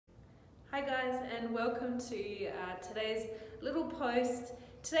Hi guys, and welcome to today's little post.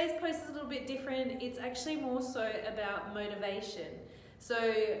 Today's post is a little bit different. It's actually more so about motivation.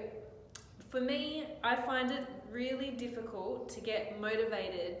 So for me, I find it really difficult to get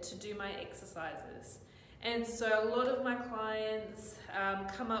motivated to do my exercises. And so a lot of my clients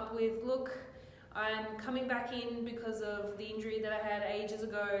come up with, look, I'm coming back in because of the injury that I had ages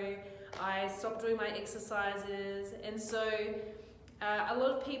ago. I stopped doing my exercises, and so a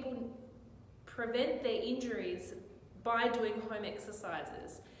lot of people prevent their injuries by doing home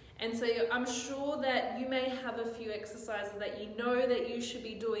exercises. And so I'm sure that you may have a few exercises that you know that you should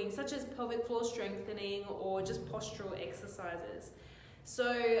be doing, such as pelvic floor strengthening or just postural exercises.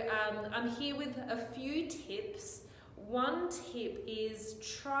 So I'm here with a few tips. One tip is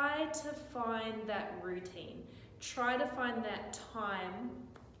try to find that routine. Try to find that time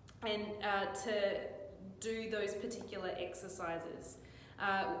and to do those particular exercises.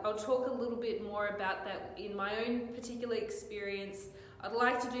 I'll talk a little bit more about that in my own particular experience. I'd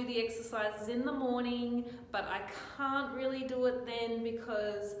like to do the exercises in the morning, but I can't really do it then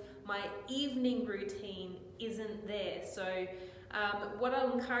because my evening routine isn't there. So what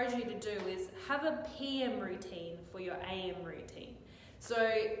I'll encourage you to do is have a PM routine for your AM routine. So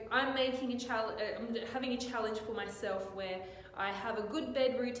I'm making I'm having a challenge for myself where I have a good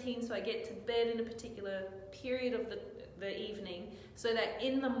bed routine, so I get to bed in a particular period of the evening, so that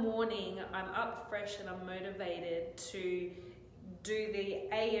in the morning I'm up fresh and I'm motivated to do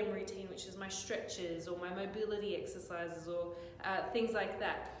the AM routine, which is my stretches or my mobility exercises or things like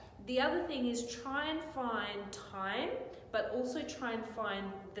that. The other thing is try and find time, but also try and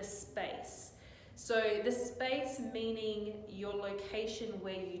find the space. So the space meaning your location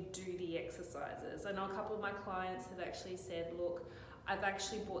where you do the exercises. I know a couple of my clients have actually said, look, I've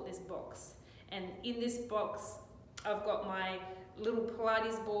actually bought this box, and in this box I've got my little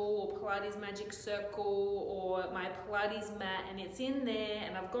Pilates ball or Pilates magic circle or my Pilates mat, and it's in there,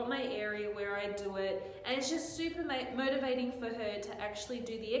 and I've got my area where I do it, and it's just super motivating for her to actually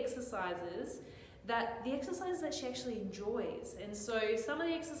do the exercises that she actually enjoys. And so some of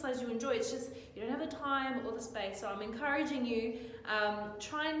the exercises you enjoy, it's just you don't have the time or the space. So I'm encouraging you,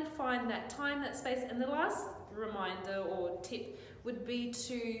 try and find that time, that space. And the last reminder or tip would be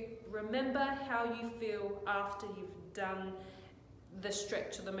to remember how you feel after you've done the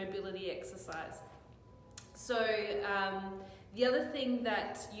stretch or the mobility exercise. So the other thing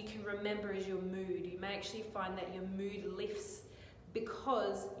that you can remember is your mood. You may actually find that your mood lifts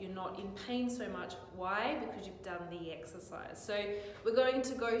because you're not in pain so much. Why? Because you've done the exercise. So we're going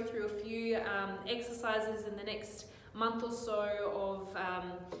to go through a few exercises in the next month or so of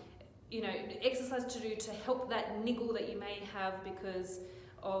exercise to do to help that niggle that you may have because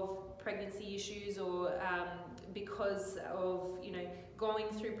of pregnancy issues or because of going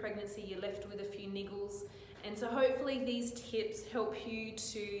through pregnancy, you're left with a few niggles. And so hopefully these tips help you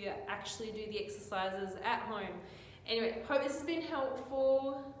to actually do the exercises at home. Anyway, hope this has been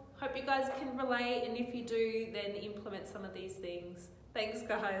helpful. Hope you guys can relate, and if you do, then implement some of these things. Thanks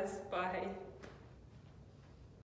guys, bye.